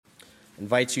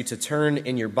invite you to turn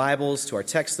in your Bibles to our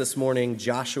text this morning,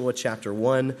 Joshua chapter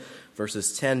 1,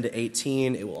 verses 10 to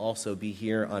 18. It will also be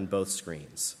here on both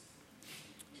screens.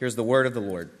 Here's the word of the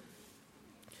Lord.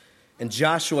 And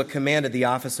Joshua commanded the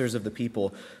officers of the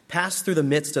people, "Pass through the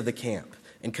midst of the camp,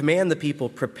 and command the people,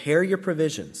 prepare your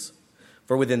provisions.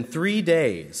 For within 3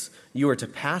 days you are to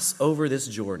pass over this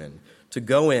Jordan, to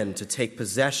go in to take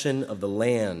possession of the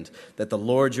land that the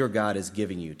Lord your God is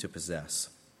giving you to possess."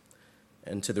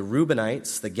 And to the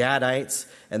Reubenites, the Gadites,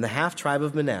 and the half-tribe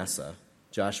of Manasseh,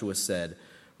 Joshua said,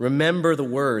 "Remember the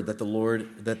word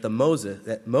that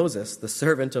Moses, the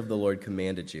servant of the Lord,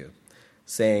 commanded you,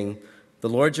 saying, 'The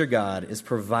Lord your God is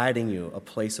providing you a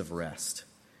place of rest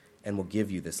and will give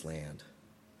you this land.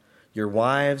 Your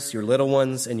wives, your little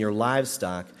ones, and your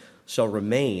livestock shall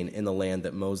remain in the land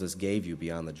that Moses gave you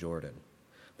beyond the Jordan.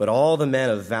 But all the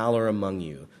men of valor among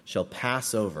you shall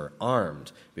pass over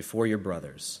armed before your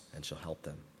brothers and shall help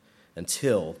them,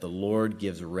 until the Lord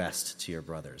gives rest to your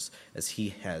brothers, as he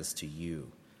has to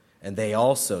you. And they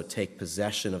also take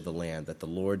possession of the land that the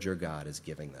Lord your God is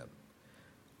giving them.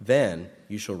 Then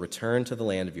you shall return to the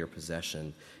land of your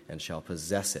possession and shall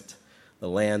possess it, the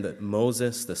land that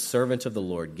Moses, the servant of the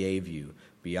Lord, gave you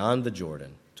beyond the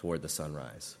Jordan toward the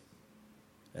sunrise.'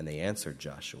 And they answered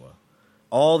Joshua,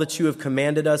 'All that you have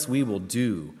commanded us we will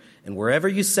do, and wherever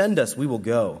you send us we will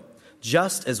go.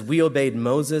 Just as we obeyed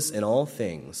Moses in all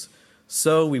things,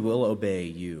 so we will obey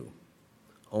you.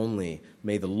 Only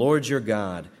may the Lord your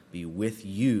God be with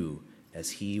you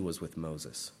as he was with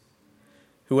Moses.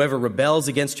 Whoever rebels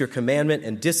against your commandment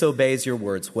and disobeys your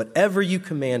words, whatever you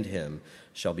command him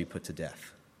shall be put to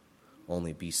death.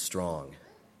 Only be strong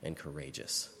and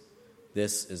courageous.'"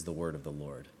 This is the word of the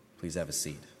Lord. Please have a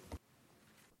seat.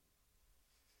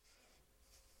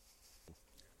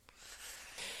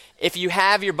 If you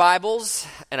have your Bibles,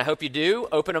 and I hope you do,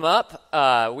 open them up.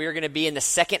 We are going to be in the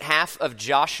second half of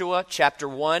Joshua chapter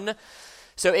 1.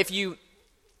 So if you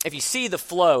see the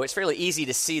flow, it's fairly easy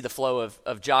to see the flow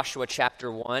of Joshua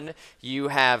chapter 1. You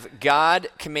have God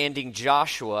commanding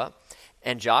Joshua,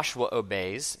 and Joshua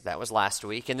obeys. That was last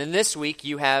week. And then this week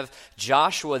you have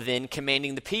Joshua then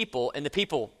commanding the people, and the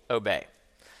people obey.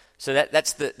 So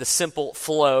that's the simple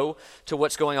flow to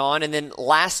what's going on. And then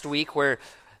last week, where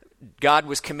God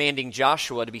was commanding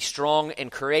Joshua to be strong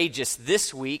and courageous,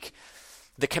 this week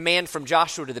the command from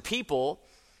Joshua to the people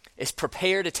is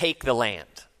prepare to take the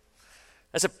land.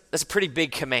 That's a pretty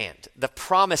big command. The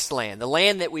promised land, the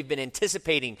land that we've been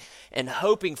anticipating and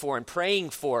hoping for and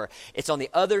praying for. It's on the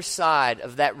other side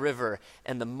of that river,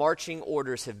 and the marching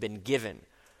orders have been given.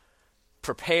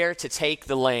 Prepare to take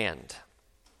the land.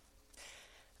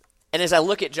 And as I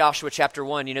look at Joshua chapter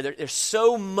 1, there's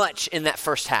so much in that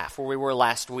first half where we were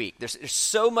last week. There's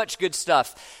so much good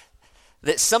stuff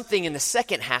that something in the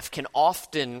second half can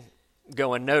often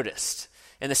go unnoticed.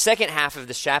 In the second half of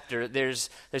this chapter, there's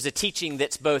a teaching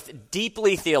that's both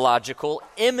deeply theological,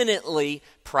 eminently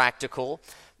practical,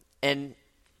 and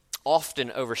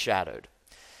often overshadowed.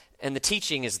 And the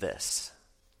teaching is this: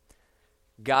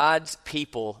 God's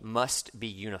people must be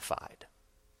unified.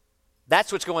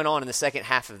 That's what's going on in the second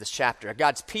half of this chapter.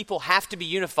 God's people have to be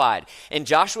unified. In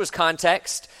Joshua's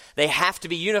context, they have to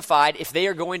be unified if they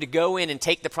are going to go in and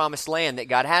take the promised land that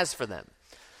God has for them.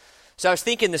 So I was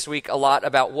thinking this week a lot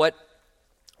about what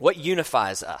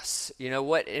unifies us. And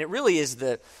it really is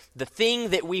the thing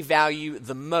that we value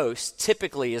the most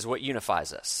typically is what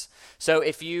unifies us. So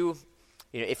if your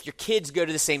kids go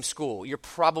to the same school, you're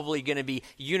probably going to be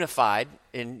unified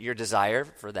in your desire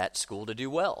for that school to do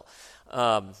well.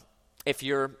 If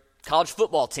your college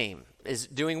football team is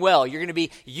doing well, you're going to be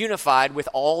unified with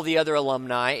all the other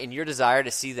alumni in your desire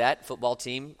to see that football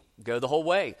team go the whole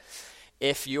way.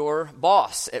 If your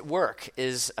boss at work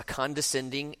is a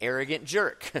condescending, arrogant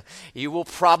jerk, you will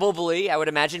probably, I would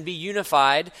imagine, be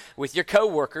unified with your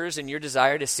coworkers in your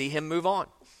desire to see him move on.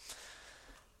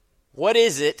 What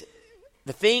is it?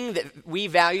 The thing that we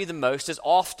value the most is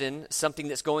often something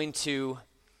that's going to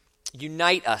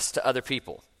unite us to other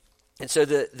people. And so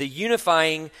the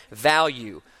unifying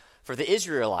value for the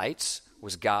Israelites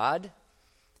was God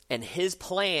and his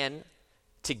plan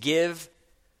to give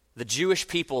the Jewish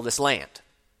people this land.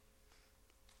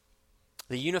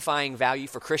 The unifying value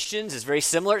for Christians is very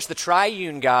similar. It's the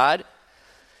triune God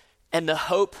and the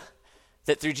hope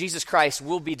that through Jesus Christ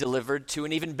we'll be delivered to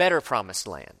an even better promised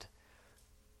land.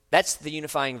 That's the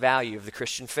unifying value of the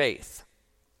Christian faith.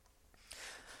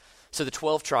 So the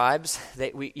 12 tribes,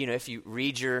 if you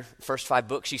read your first 5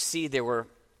 books, you see there were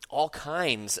all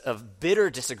kinds of bitter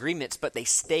disagreements, but they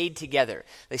stayed together.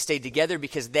 They stayed together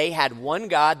because they had one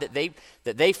God that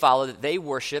they followed, that they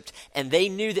worshiped, and they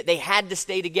knew that they had to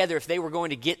stay together if they were going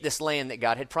to get this land that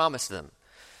God had promised them.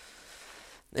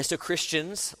 And so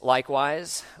Christians,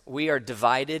 likewise, we are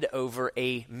divided over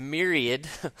a myriad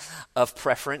of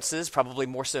preferences, probably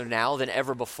more so now than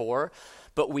ever before,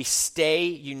 but we stay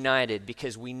united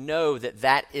because we know that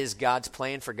that is God's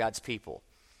plan for God's people.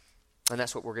 And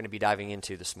that's what we're going to be diving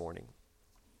into this morning.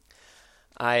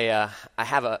 I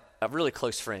have a really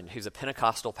close friend who's a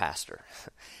Pentecostal pastor.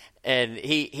 And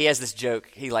he has this joke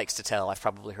he likes to tell. I've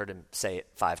probably heard him say it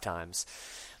 5 times.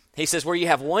 He says, where you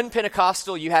have one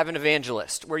Pentecostal, you have an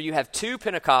evangelist. Where you have 2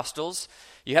 Pentecostals,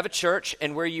 you have a church.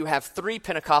 And where you have 3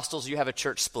 Pentecostals, you have a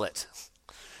church split.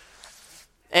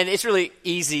 And it's really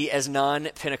easy as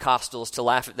non-Pentecostals to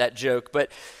laugh at that joke.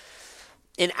 But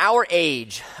in our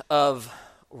age of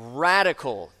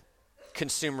radical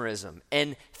consumerism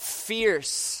and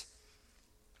fierce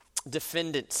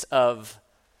defendants of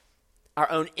our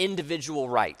own individual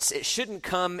rights, it shouldn't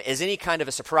come as any kind of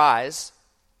a surprise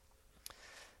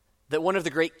that one of the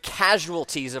great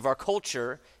casualties of our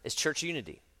culture is church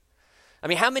unity. I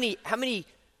mean, how many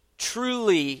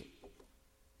truly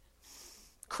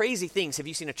crazy things have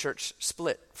you seen a church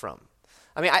split from?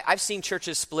 I mean, I've seen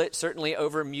churches split certainly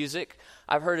over music.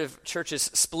 I've heard of churches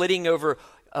splitting over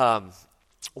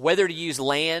whether to use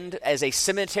land as a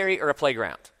cemetery or a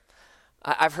playground.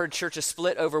 I've heard churches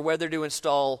split over whether to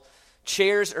install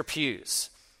chairs or pews.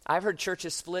 I've heard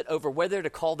churches split over whether to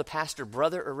call the pastor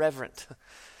brother or reverend.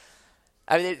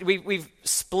 I mean, we've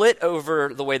split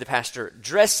over the way the pastor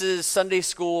dresses, Sunday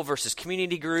school versus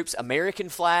community groups, American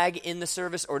flag in the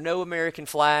service or no American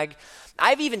flag.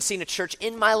 I've even seen a church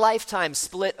in my lifetime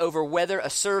split over whether a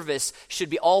service should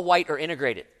be all white or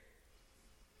integrated.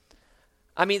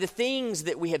 I mean, the things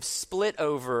that we have split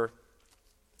over,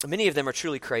 many of them are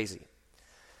truly crazy.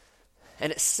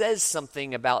 And it says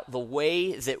something about the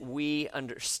way that we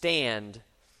understand,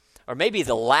 or maybe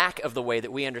the lack of the way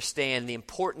that we understand the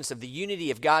importance of the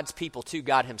unity of God's people to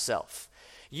God himself.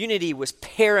 Unity was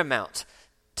paramount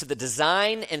to the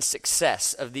design and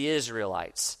success of the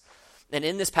Israelites. And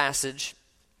in this passage,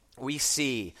 we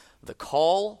see the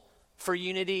call for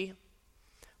unity,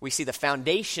 we see the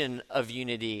foundation of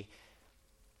unity,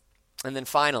 and then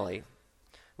finally,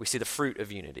 we see the fruit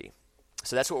of unity.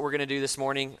 So that's what we're going to do this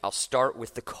morning. I'll start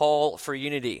with the call for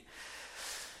unity.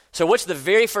 So what's the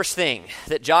very first thing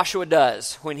that Joshua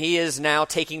does when he is now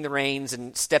taking the reins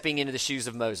and stepping into the shoes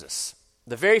of Moses?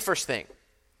 The very first thing,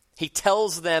 he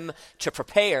tells them to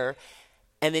prepare,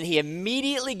 and then he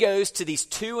immediately goes to these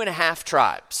 2.5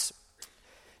 tribes.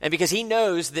 And because he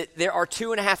knows that there are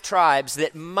 2.5 tribes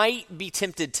that might be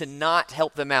tempted to not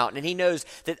help them out. And he knows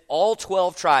that all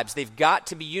 12 tribes, they've got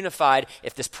to be unified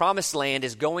if this promised land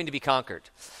is going to be conquered.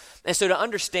 And so to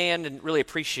understand and really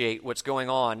appreciate what's going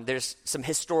on, there's some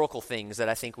historical things that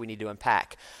I think we need to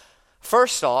unpack.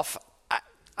 First off,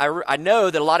 I know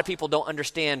that a lot of people don't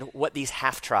understand what these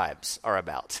half-tribes are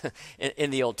about in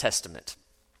the Old Testament.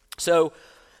 So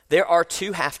there are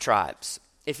 2 half-tribes.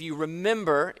 If you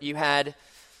remember, you had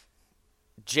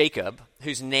Jacob,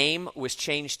 whose name was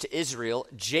changed to Israel.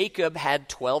 Jacob had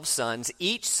 12 sons.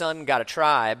 Each son got a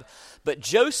tribe. But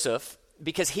Joseph,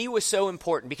 because he was so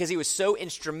important, because he was so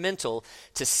instrumental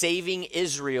to saving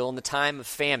Israel in the time of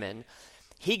famine,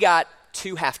 he got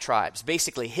 2 half-tribes.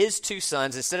 Basically, his 2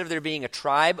 sons, instead of there being a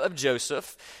tribe of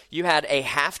Joseph, you had a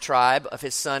half-tribe of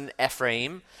his son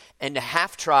Ephraim and a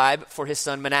half-tribe for his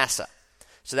son Manasseh.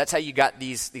 So that's how you got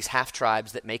these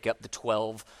half-tribes that make up the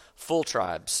 12 full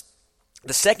tribes.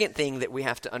 The second thing that we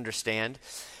have to understand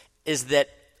is that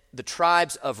the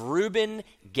tribes of Reuben,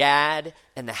 Gad,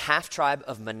 and the half-tribe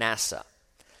of Manasseh,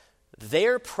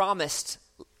 their promised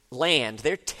land,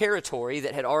 their territory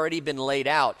that had already been laid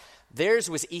out, theirs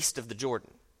was east of the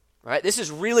Jordan. Right? This is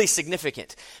really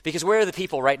significant because where are the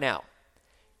people right now?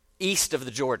 East of the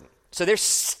Jordan. So they're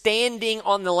standing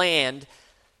on the land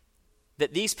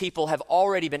that these people have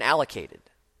already been allocated.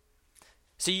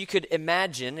 So you could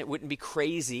imagine, it wouldn't be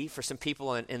crazy for some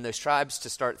people in those tribes to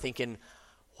start thinking,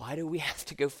 why do we have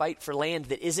to go fight for land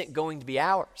that isn't going to be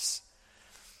ours?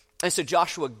 And so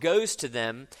Joshua goes to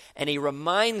them and he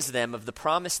reminds them of the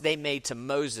promise they made to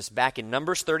Moses back in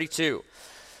Numbers 32.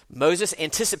 Moses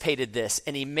anticipated this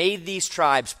and he made these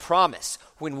tribes promise,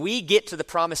 when we get to the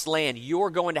promised land,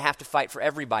 you're going to have to fight for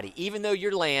everybody, even though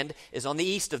your land is on the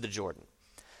east of the Jordan.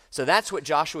 So that's what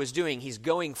Joshua is doing. He's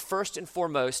going first and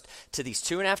foremost to these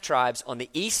 2.5 tribes on the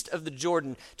east of the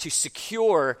Jordan to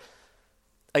secure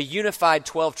a unified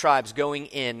 12 tribes going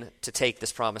in to take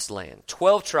this promised land.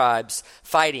 12 tribes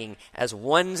fighting as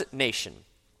one nation.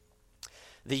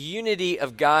 The unity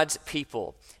of God's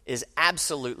people is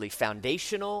absolutely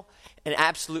foundational and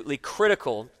absolutely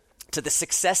critical to the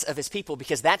success of his people,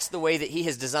 because that's the way that he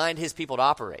has designed his people to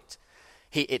operate.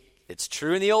 It's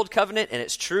true in the Old Covenant, and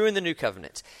it's true in the New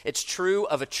Covenant. It's true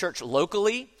of a church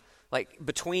locally, like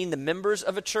between the members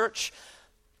of a church,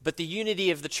 but the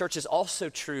unity of the church is also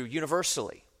true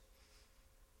universally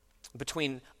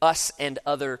between us and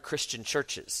other Christian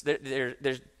churches.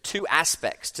 There's two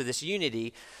aspects to this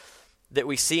unity that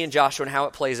we see in Joshua and how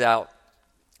it plays out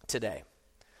today.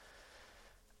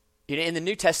 In the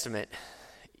New Testament,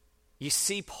 you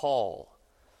see Paul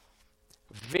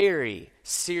very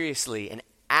seriously and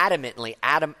adamantly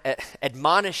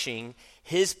admonishing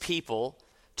his people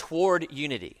toward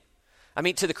unity. I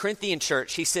mean, to the Corinthian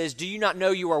church, he says, "Do you not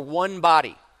know you are one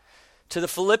body?" To the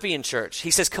Philippian church,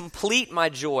 he says, "Complete my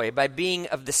joy by being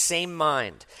of the same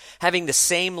mind, having the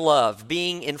same love,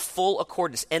 being in full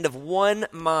accordance, and of one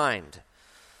mind."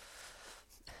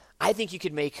 I think you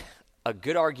could make a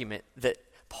good argument that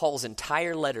Paul's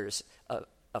entire letters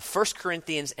of 1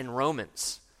 Corinthians and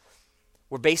Romans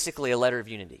were basically a letter of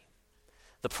unity.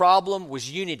 The problem was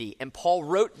unity, and Paul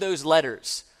wrote those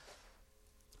letters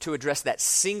to address that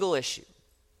single issue.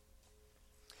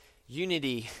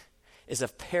 Unity is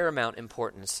of paramount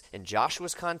importance in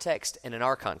Joshua's context and in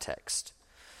our context.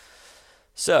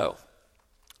 So,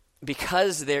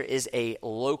 because there is a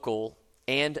local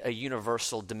and a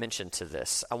universal dimension to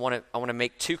this, I want to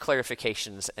make two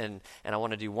clarifications, and I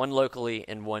want to do one locally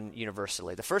and one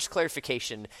universally. The first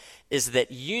clarification is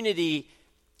that unity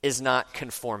is not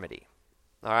conformity.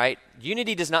 All right?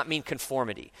 Unity does not mean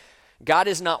conformity. God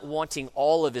is not wanting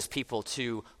all of his people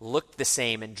to look the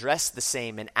same and dress the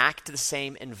same and act the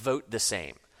same and vote the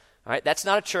same. All right? That's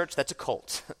not a church, that's a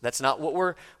cult. That's not what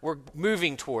we're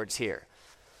moving towards here.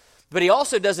 But he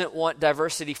also doesn't want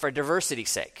diversity for diversity's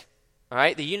sake. All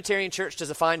right? The Unitarian Church does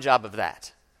a fine job of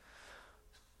that.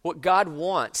 What God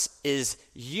wants is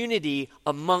unity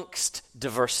amongst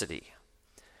diversity,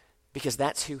 because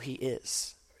that's who he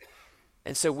is.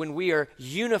 And so when we are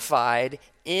unified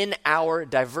in our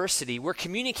diversity, we're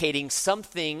communicating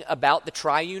something about the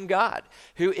triune God,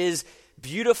 who is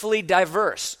beautifully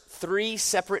diverse, three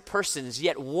separate persons,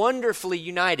 yet wonderfully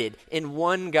united in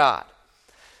one God.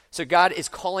 So God is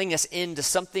calling us into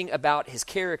something about his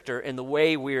character and the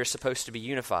way we are supposed to be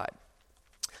unified.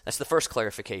 That's the first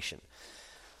clarification.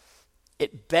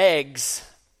 It begs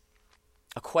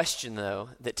a question, though,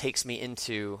 that takes me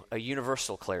into a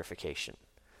universal clarification.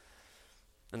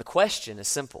 And the question is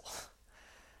simple.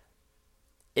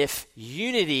 If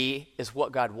unity is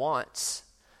what God wants,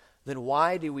 then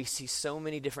why do we see so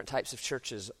many different types of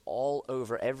churches all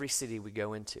over every city we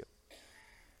go into?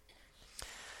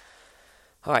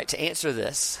 All right, to answer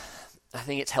this, I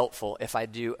think it's helpful if I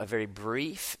do a very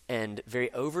brief and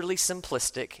very overly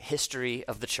simplistic history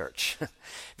of the church.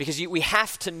 Because we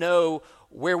have to know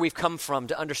where we've come from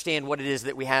to understand what it is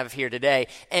that we have here today.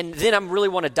 And then I really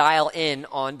want to dial in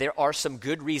on there are some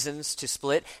good reasons to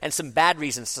split and some bad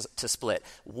reasons to split.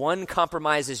 One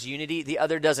compromises unity, the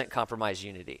other doesn't compromise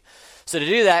unity. So to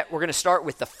do that, we're going to start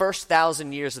with the first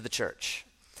 1,000 years of the church.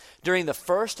 During the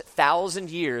first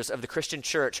 1,000 years of the Christian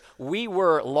church, we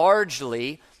were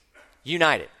largely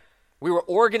united. We were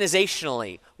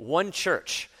organizationally one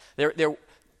church.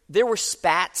 There were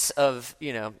spats of,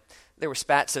 there were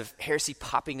spats of heresy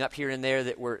popping up here and there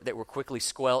that were quickly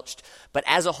squelched. But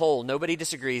as a whole, nobody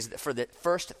disagrees that for the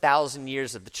first 1,000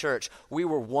 years of the church, we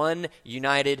were one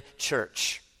united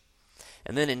church.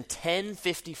 And then in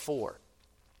 1054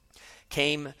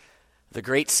 came the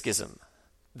Great Schism,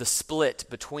 the split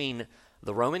between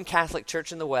the Roman Catholic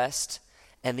Church in the West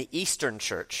and the Eastern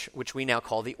Church, which we now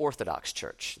call the Orthodox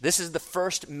Church. This is the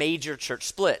first major church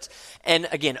split. And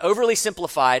again, overly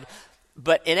simplified,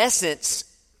 but in essence,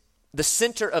 the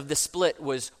center of the split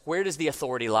was, where does the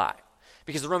authority lie?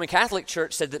 Because the Roman Catholic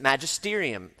Church said that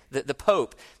magisterium, the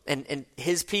Pope and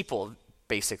his people,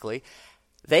 basically,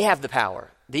 they have the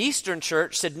power. The Eastern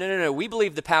Church said, no, we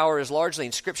believe the power is largely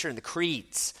in Scripture and the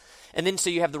creeds. And then so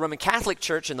you have the Roman Catholic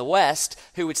Church in the West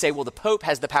who would say, well, the Pope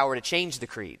has the power to change the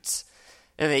creeds.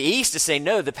 And the East is saying,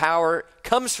 no, the power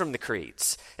comes from the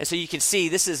creeds. And so you can see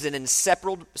this is an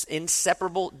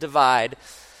inseparable divide.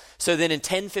 So then in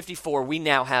 1054, we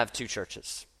now have two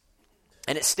churches.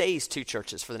 And it stays two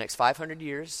churches for the next 500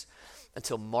 years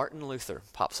until Martin Luther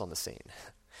pops on the scene.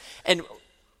 And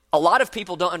a lot of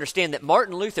people don't understand that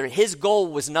Martin Luther, his goal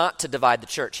was not to divide the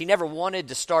church. He never wanted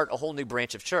to start a whole new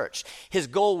branch of church. His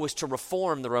goal was to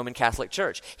reform the Roman Catholic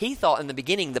Church. He thought in the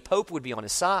beginning the Pope would be on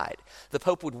his side. The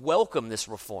Pope would welcome this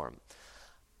reform.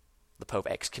 the Pope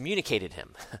excommunicated him.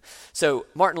 So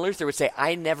Martin Luther would say,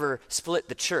 I never split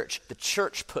the church. The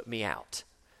church put me out.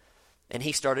 And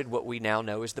he started what we now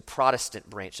know as the Protestant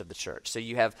branch of the church. So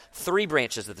you have 3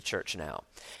 branches of the church now.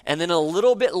 And then a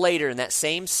little bit later in that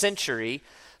same century,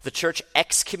 the church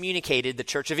excommunicated the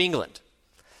Church of England.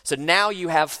 So now you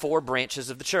have 4 branches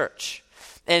of the church.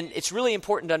 And it's really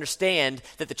important to understand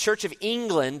that the Church of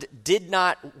England did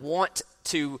not want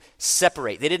to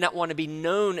separate. They did not want to be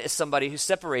known as somebody who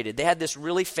separated. They had this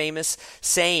really famous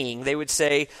saying. They would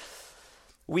say,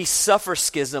 we suffer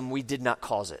schism, we did not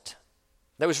cause it.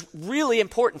 That was really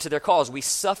important to their cause. We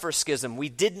suffer schism. We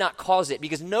did not cause it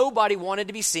because nobody wanted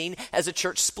to be seen as a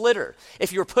church splitter.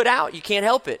 If you were put out, you can't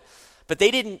help it. But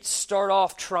they didn't start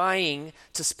off trying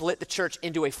to split the church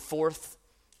into a 4th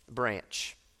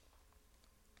branch.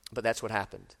 But that's what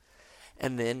happened.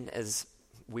 And then, as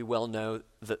we well know,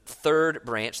 the 3rd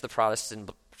branch, the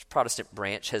Protestant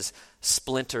branch, has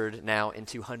splintered now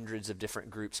into hundreds of different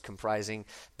groups comprising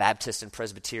Baptists and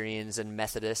Presbyterians and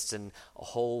Methodists and a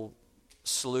whole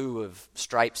slew of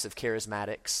stripes of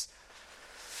charismatics.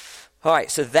 All right,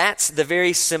 so that's the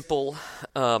very simple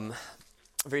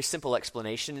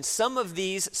explanation. And some of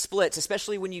these splits,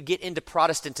 especially when you get into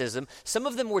Protestantism, some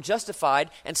of them were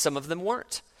justified and some of them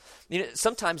weren't. You know,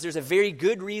 sometimes there's a very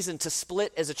good reason to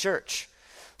split as a church.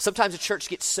 Sometimes a church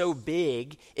gets so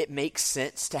big, it makes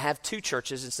sense to have 2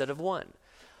 churches instead of 1.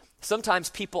 Sometimes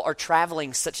people are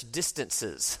traveling such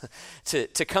distances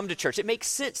to come to church. It makes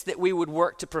sense that we would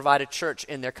work to provide a church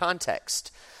in their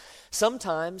context.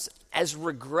 Sometimes, as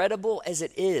regrettable as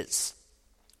it is,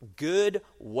 good,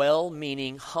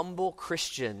 well-meaning, humble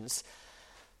Christians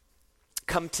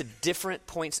come to different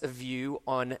points of view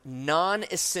on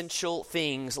non-essential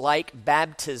things like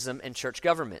baptism and church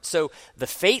government. So the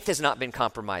faith has not been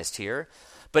compromised here,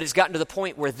 but it's gotten to the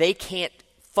point where they can't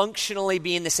functionally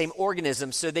be in the same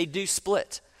organism, so they do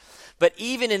split. But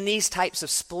even in these types of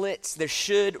splits, there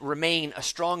should remain a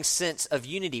strong sense of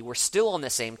unity. We're still on the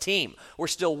same team. We're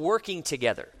still working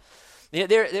together. You know,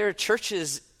 there are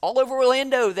churches all over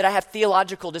Orlando that I have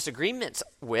theological disagreements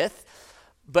with,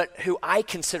 but who I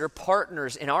consider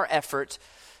partners in our effort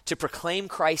to proclaim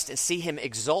Christ and see him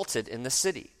exalted in the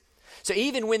city. So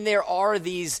even when there are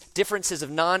these differences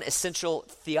of non-essential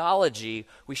theology,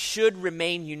 we should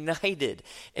remain united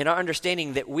in our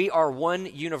understanding that we are one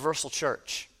universal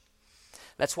church.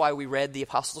 That's why we read the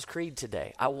Apostles' Creed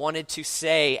today. I wanted to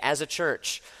say, as a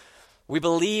church, we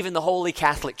believe in the Holy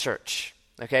Catholic Church.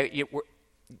 Okay,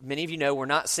 many of you know we're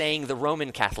not saying the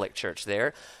Roman Catholic Church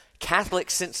there. Catholic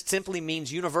simply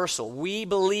means universal. We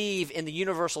believe in the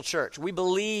universal church. We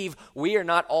believe we are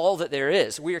not all that there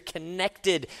is. We are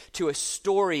connected to a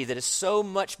story that is so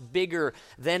much bigger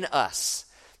than us,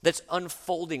 that's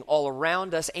unfolding all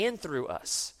around us and through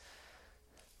us,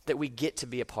 that we get to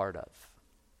be a part of.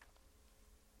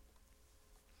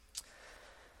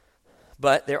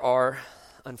 But there are,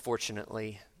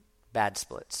 unfortunately, bad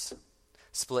splits.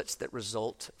 Splits that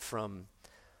result from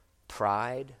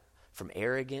pride, from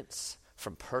arrogance,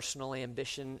 from personal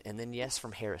ambition, and then, yes,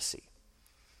 from heresy.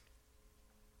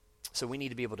 So we need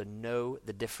to be able to know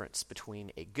the difference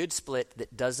between a good split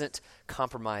that doesn't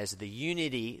compromise the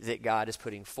unity that God is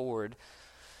putting forward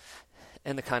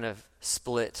and the kind of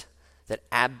split that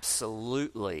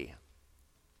absolutely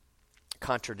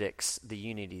contradicts the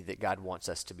unity that God wants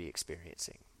us to be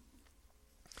experiencing.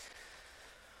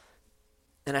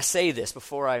 And I say this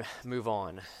before I move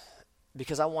on,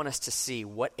 because I want us to see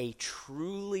what a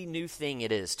truly new thing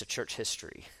it is to church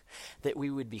history, that we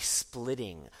would be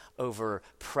splitting over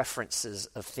preferences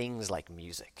of things like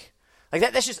music. Like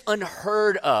that's just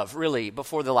unheard of, really,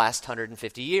 before the last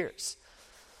 150 years.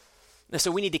 And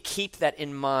so we need to keep that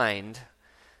in mind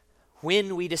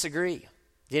when we disagree.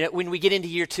 You know, when we get into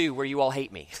year 2 where you all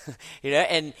hate me, you know,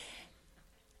 and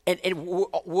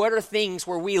what are things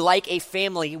where we, like a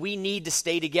family, we need to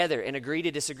stay together and agree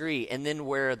to disagree? And then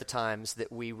where are the times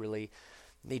that we really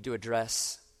need to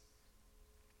address,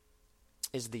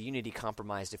 is the unity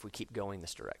compromised if we keep going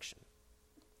this direction?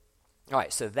 All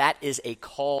right, so that is a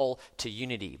call to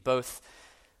unity, both,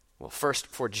 well, first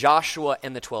for Joshua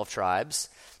and the 12 tribes,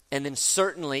 and then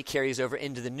certainly carries over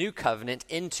into the new covenant,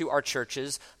 into our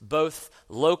churches, both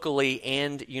locally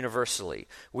and universally.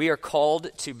 We are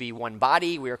called to be one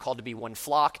body. We are called to be one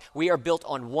flock. We are built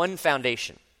on one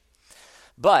foundation.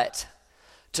 But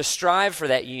to strive for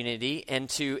that unity and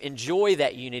to enjoy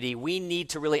that unity, we need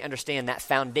to really understand that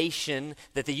foundation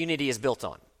that the unity is built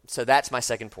on. So that's my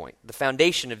second point, the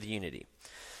foundation of the unity.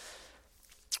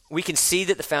 We can see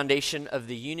that the foundation of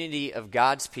the unity of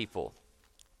God's people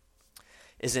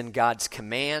is in God's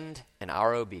command and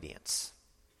our obedience.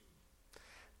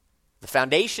 The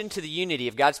foundation to the unity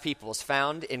of God's people is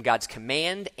found in God's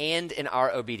command and in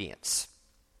our obedience.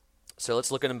 So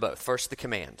let's look at them both. First, the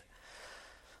command.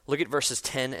 Look at verses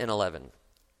 10 and 11.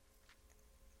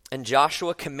 And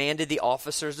Joshua commanded the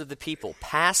officers of the people,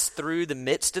 pass through the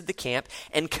midst of the camp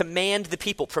and command the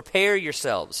people, prepare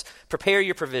yourselves, prepare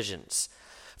your provisions.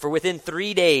 For within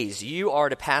 3 days you are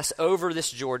to pass over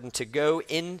this Jordan to go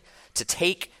in to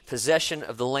take possession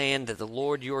of the land that the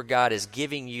Lord your God is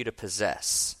giving you to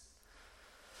possess.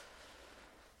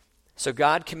 So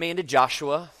God commanded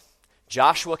Joshua.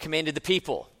 Joshua commanded the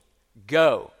people,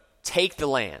 go, take the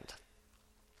land.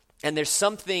 And there's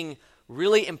something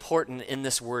really important in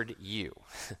this word you.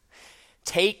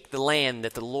 Take the land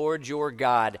that the Lord your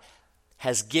God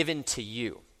has given to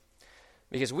you.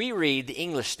 Because we read the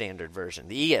English Standard Version,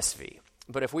 the ESV.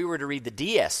 But if we were to read the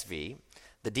DSV,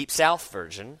 the Deep South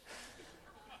Version,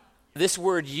 this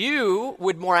word you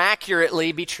would more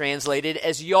accurately be translated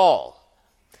as y'all.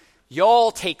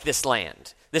 Y'all take this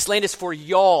land. This land is for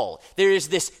y'all. There is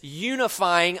this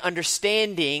unifying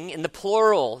understanding in the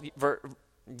plural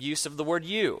use of the word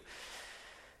you.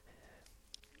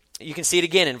 You can see it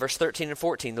again in verse 13 and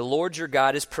 14. The Lord your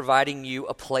God is providing you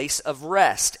a place of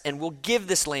rest and will give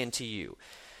this land to you.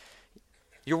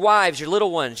 Your wives, your little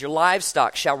ones, your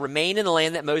livestock shall remain in the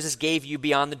land that Moses gave you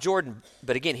beyond the Jordan.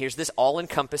 But again, here's this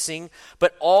all-encompassing.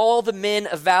 But all the men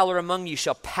of valor among you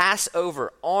shall pass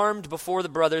over, armed before the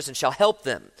brothers, and shall help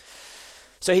them.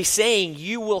 So he's saying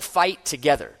you will fight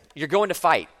together. You're going to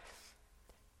fight.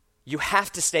 You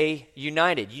have to stay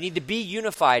united. You need to be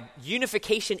unified.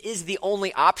 Unification is the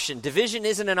only option. Division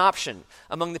isn't an option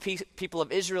among the people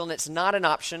of Israel, and it's not an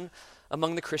option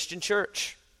among the Christian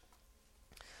church.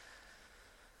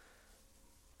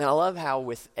 And I love how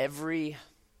with every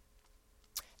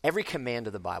command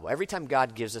of the Bible, every time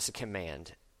God gives us a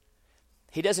command,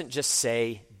 he doesn't just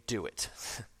say, do it.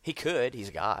 He could,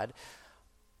 he's God.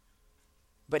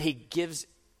 But he gives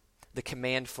the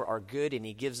command for our good, and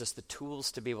he gives us the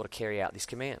tools to be able to carry out these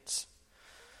commands.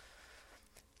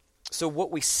 So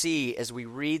what we see as we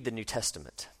read the New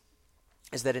Testament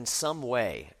is that in some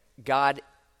way, God,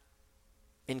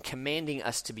 in commanding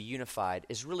us to be unified,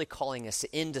 is really calling us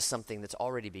into something that's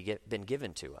already been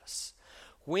given to us.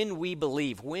 When we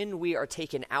believe, when we are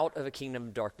taken out of a kingdom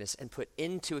of darkness and put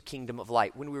into a kingdom of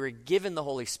light, when we were given the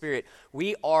Holy Spirit,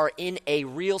 we are in a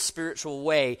real spiritual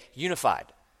way unified.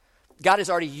 God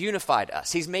has already unified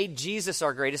us. He's made Jesus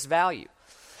our greatest value.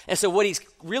 And so what he's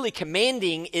really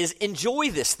commanding is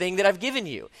enjoy this thing that I've given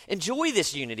you. Enjoy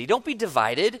this unity. Don't be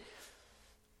divided.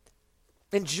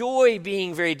 Enjoy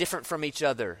being very different from each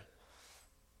other.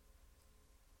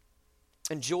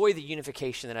 Enjoy the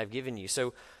unification that I've given you.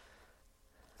 So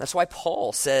that's why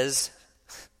Paul says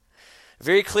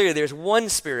very clearly there's one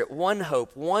Spirit, one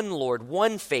hope, one Lord,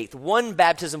 one faith, one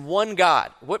baptism, one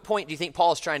God. What point do you think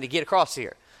Paul is trying to get across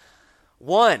here?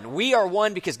 One. We are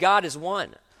one because God is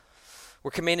one.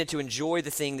 We're commanded to enjoy the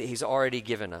thing that he's already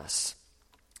given us.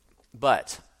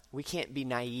 But we can't be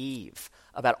naive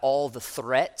about all the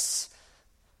threats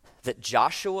that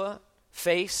Joshua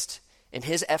faced in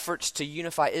his efforts to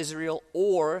unify Israel,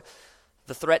 or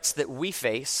the threats that we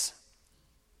face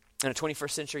in a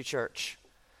 21st century church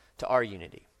to our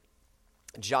unity.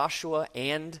 Joshua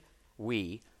and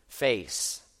we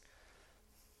face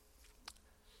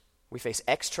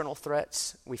external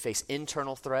threats, we face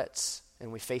internal threats,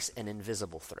 and we face an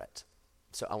invisible threat.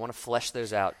 So I want to flesh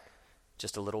those out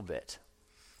just a little bit.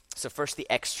 So first, the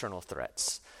external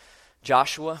threats.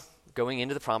 Joshua, going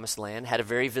into the promised land, had a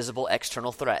very visible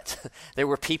external threat. There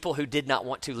were people who did not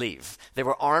want to leave. There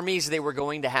were armies they were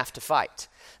going to have to fight.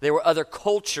 There were other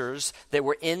cultures that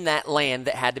were in that land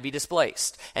that had to be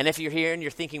displaced. And if you're here and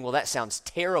you're thinking, well, that sounds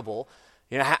terrible,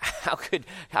 you know,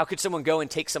 how could someone go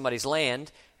and take somebody's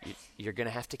land? You're going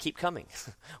to have to keep coming.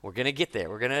 We're going to get there.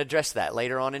 We're going to address that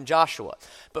later on in Joshua.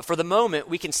 But for the moment,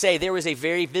 we can say there was a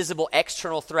very visible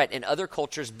external threat in other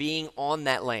cultures being on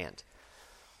that land.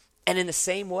 And in the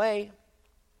same way,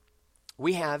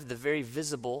 we have the very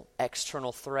visible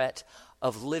external threat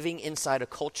of living inside a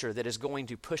culture that is going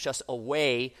to push us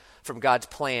away from God's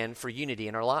plan for unity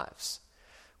in our lives.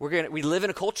 We live in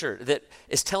a culture that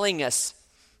is telling us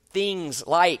things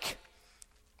like,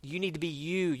 you need to be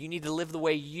you need to live the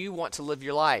way you want to live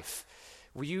your life.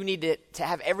 You need to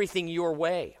have everything your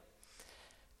way.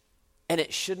 And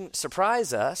it shouldn't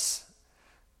surprise us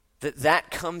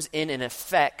that comes in and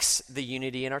affects the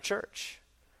unity in our church.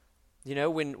 You know,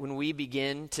 when we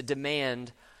begin to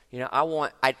demand, you know, I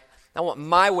want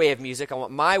my way of music, I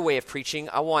want my way of preaching,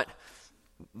 I want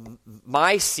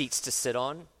my seats to sit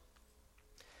on.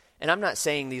 And I'm not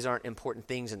saying these aren't important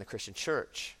things in the Christian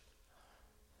church.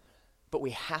 but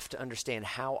we have to understand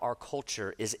how our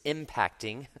culture is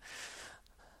impacting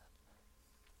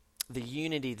the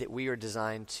unity that we are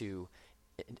designed to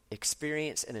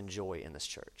experience and enjoy in this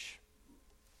church.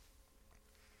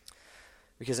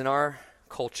 Because in our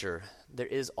culture, there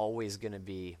is always going to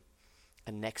be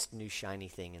a next new shiny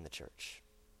thing in the church.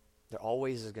 There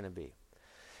always is going to be.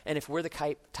 And if we're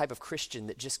the type of Christian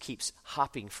that just keeps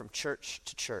hopping from church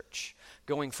to church,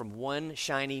 going from one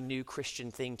shiny new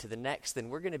Christian thing to the next, then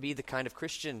we're going to be the kind of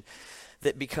Christian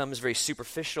that becomes very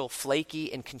superficial,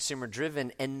 flaky, and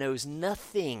consumer-driven and knows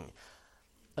nothing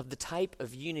of the type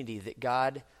of unity that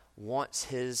God wants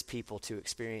his people to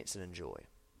experience and enjoy.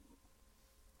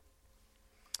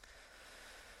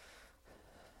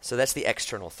 So that's the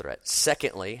external threat.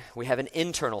 Secondly, we have an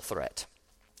internal threat.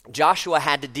 Joshua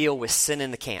had to deal with sin in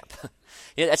the camp.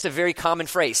 That's a very common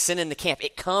phrase, sin in the camp.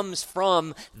 It comes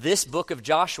from this book of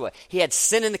Joshua. He had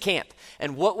sin in the camp.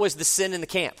 And what was the sin in the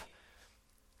camp?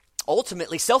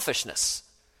 Ultimately, selfishness.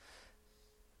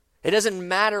 It doesn't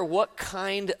matter what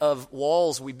kind of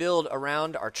walls we build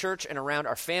around our church and around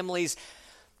our families.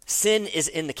 Sin is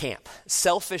in the camp.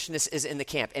 Selfishness is in the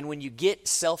camp. And when you get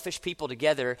selfish people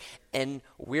together and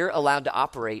we're allowed to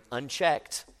operate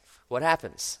unchecked, what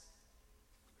happens?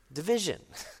 Division.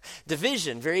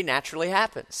 Division very naturally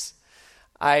happens.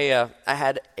 I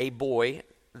had a boy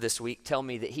this week tell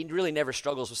me that he really never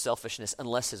struggles with selfishness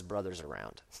unless his brother's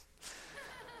around.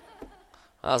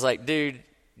 I was like, dude,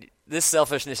 this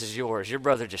selfishness is yours. Your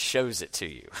brother just shows it to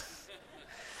you.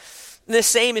 The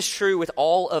same is true with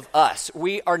all of us.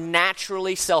 We are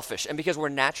naturally selfish. And because we're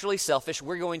naturally selfish,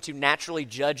 we're going to naturally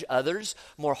judge others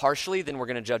more harshly than we're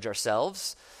going to judge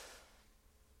ourselves.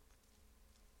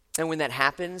 And when that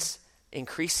happens,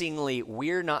 increasingly,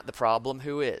 we're not the problem.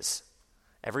 Who is?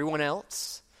 Everyone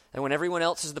else. And when everyone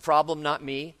else is the problem, not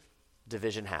me,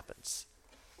 division happens.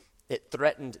 It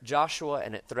threatened Joshua,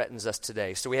 and it threatens us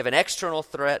today. So we have an external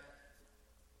threat,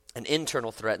 an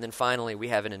internal threat, and then finally we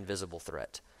have an invisible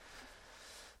threat.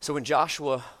 So when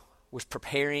Joshua was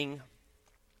preparing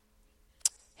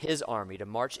his army to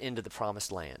march into the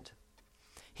promised land,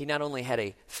 he not only had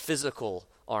a physical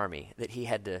army that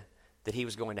he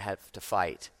was going to have to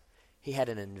fight, he had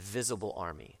an invisible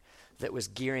army that was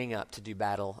gearing up to do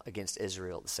battle against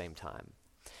Israel at the same time.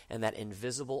 And that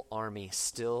invisible army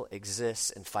still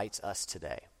exists and fights us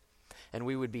today. And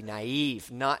we would be naive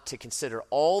not to consider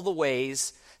all the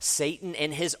ways Satan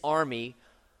and his army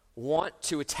want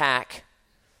to attack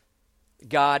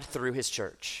God through his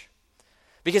church.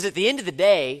 Because at the end of the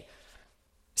day,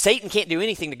 Satan can't do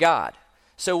anything to God.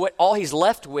 So all he's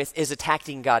left with is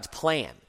attacking God's plan.